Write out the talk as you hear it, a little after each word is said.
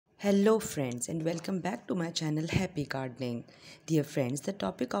Hello friends and welcome back to my channel Happy Gardening. Dear friends, the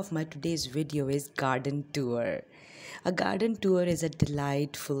topic of my today's video is garden tour. A garden tour is a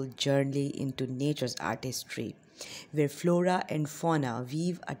delightful journey into nature's artistry, where flora and fauna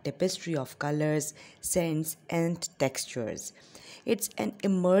weave a tapestry of colors, scents and textures. It's an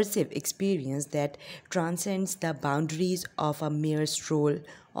immersive experience that transcends the boundaries of a mere stroll,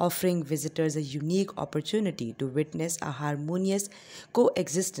 offering visitors a unique opportunity to witness a harmonious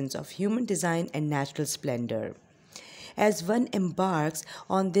coexistence of human design and natural splendor. As one embarks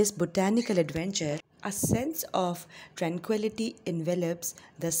on this botanical adventure, a sense of tranquility envelops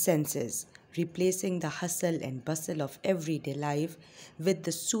the senses, replacing the hustle and bustle of everyday life with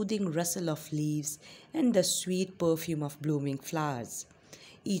the soothing rustle of leaves and the sweet perfume of blooming flowers.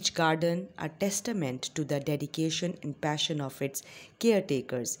 Each garden, a testament to the dedication and passion of its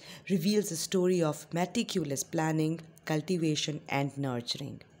caretakers, reveals a story of meticulous planning, cultivation, and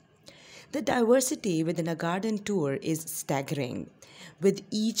nurturing. The diversity within a garden tour is staggering, with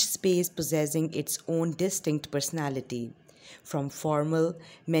each space possessing its own distinct personality. From formal,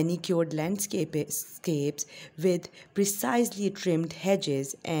 manicured landscapes with precisely trimmed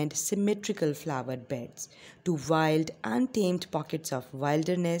hedges and symmetrical flowered beds, to wild, untamed pockets of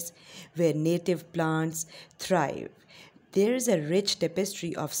wilderness where native plants thrive, there is a rich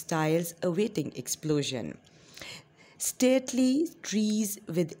tapestry of styles awaiting explosion. Stately trees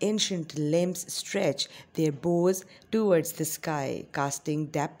with ancient limbs stretch their boughs towards the sky, casting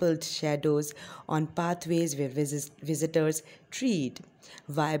dappled shadows on pathways where visitors tread.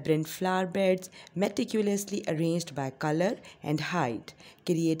 Vibrant flower beds, meticulously arranged by color and height,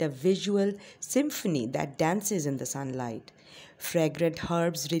 create a visual symphony that dances in the sunlight. Fragrant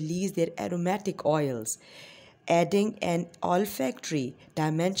herbs release their aromatic oils, adding an olfactory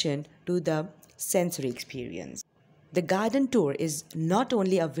dimension to the sensory experience. The garden tour is not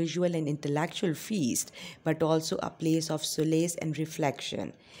only a visual and intellectual feast, but also a place of solace and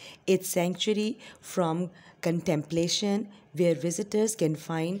reflection. It's sanctuary from contemplation where visitors can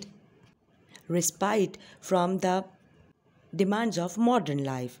find respite from the demands of modern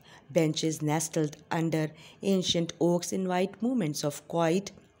life. Benches nestled under ancient oaks invite moments of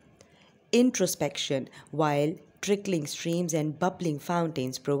quiet introspection, while trickling streams and bubbling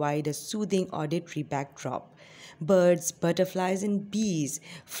fountains provide a soothing auditory backdrop. Birds, butterflies, and bees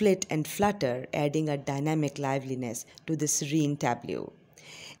flit and flutter, adding a dynamic liveliness to the serene tableau.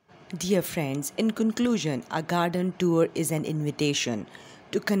 Dear friends, in conclusion, a garden tour is an invitation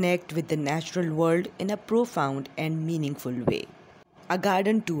to connect with the natural world in a profound and meaningful way. A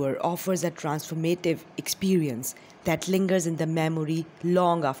garden tour offers a transformative experience that lingers in the memory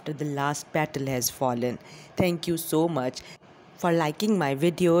long after the last petal has fallen. Thank you so much for liking my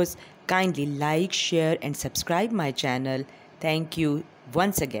videos. Kindly like, share and subscribe my channel. Thank you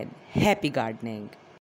once again. Happy gardening.